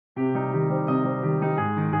Good morning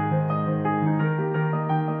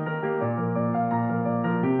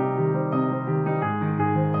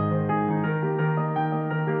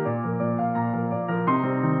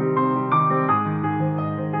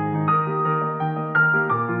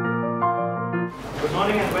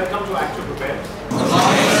and welcome to ActorPrepares. Good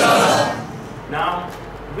morning, sir. Now,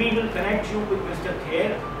 we will connect you with Mr.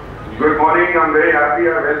 Kher. Good morning. I'm very happy.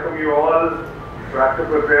 I welcome you all to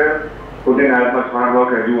ActorPrepares. Put in as much hard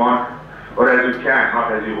work as you want, or as you can,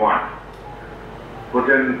 not as you want. Put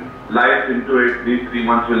in life into it. These 3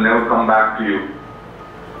 months will never come back to you.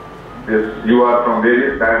 If you are from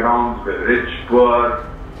various backgrounds, rich, poor,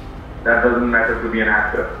 that doesn't matter to be an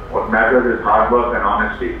actor. What matters is hard work and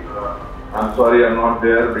honesty. I'm sorry I'm not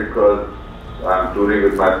there because I'm touring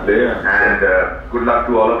with my play, and good luck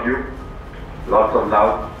to all of you. Lots of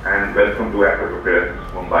love and welcome to ActorPrepares,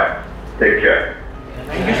 Mumbai. Take care.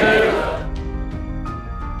 Thank you, sir.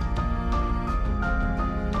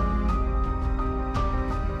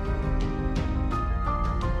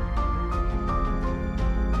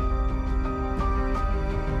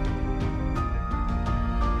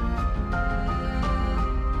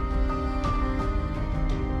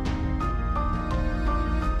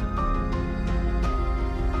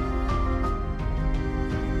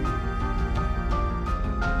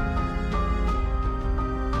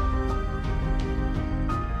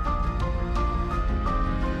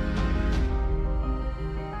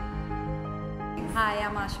 Hi,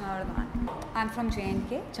 I'm Ashma. I'm from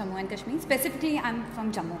J&K, Jammu and Kashmir. Specifically, I'm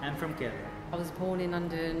from Jammu. I'm from Kerala. I was born in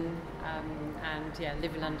London and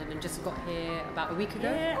live in London and just got here about a week ago.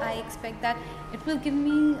 Here, I expect that it will give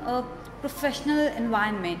me a professional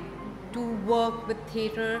environment to work with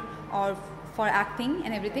theatre or for acting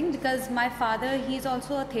and everything, because my father, he's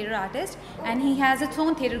also a theatre artist and he has its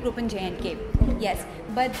own theatre group in J&K. Yes,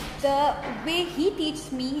 but the way he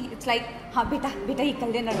teaches me, it's like, हाँ बेटा ये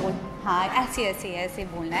कर लेना role, हाँ ऐसे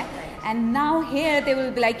बोलना है. And now here they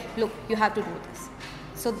will be like, look, you have to do this.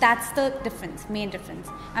 So that's the difference, main difference.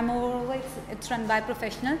 And moreover, it's run by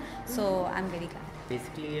professional, so I'm very glad.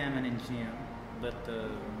 Basically, I'm an engineer, but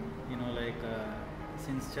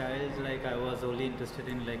since child, I was only interested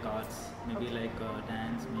in arts, maybe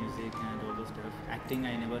dance, music, and all those stuff. Acting,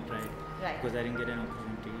 I never tried because I didn't get an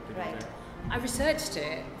opportunity to do that. I researched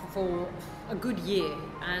it for a good year,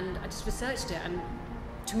 and I just researched it, and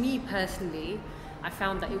to me personally, I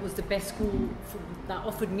found that it was the best school that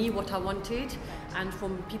offered me what I wanted, and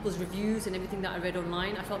from people's reviews and everything that I read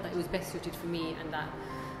online, I felt that it was best suited for me and that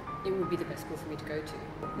it would be the best school for me to go to.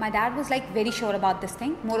 My dad was very sure about this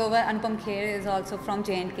thing. Moreover, Anupam Kher is also from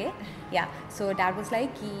J&K. Yeah, so dad was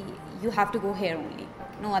like, you have to go here only,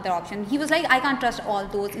 no other option. He was like, I can't trust all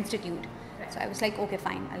those institutes. So I was like, okay,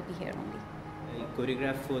 fine, I'll be here only. I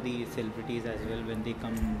choreograph for the celebrities as well when they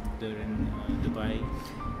come there in Dubai.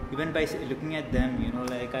 Even by looking at them,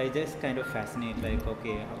 I just kind of fascinate,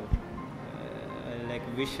 okay, how,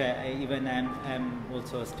 wish I even am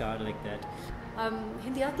also a star like that.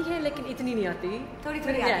 Hindi आती है लेकिन इतनी नहीं आती. थोड़ी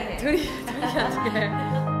आती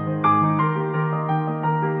है.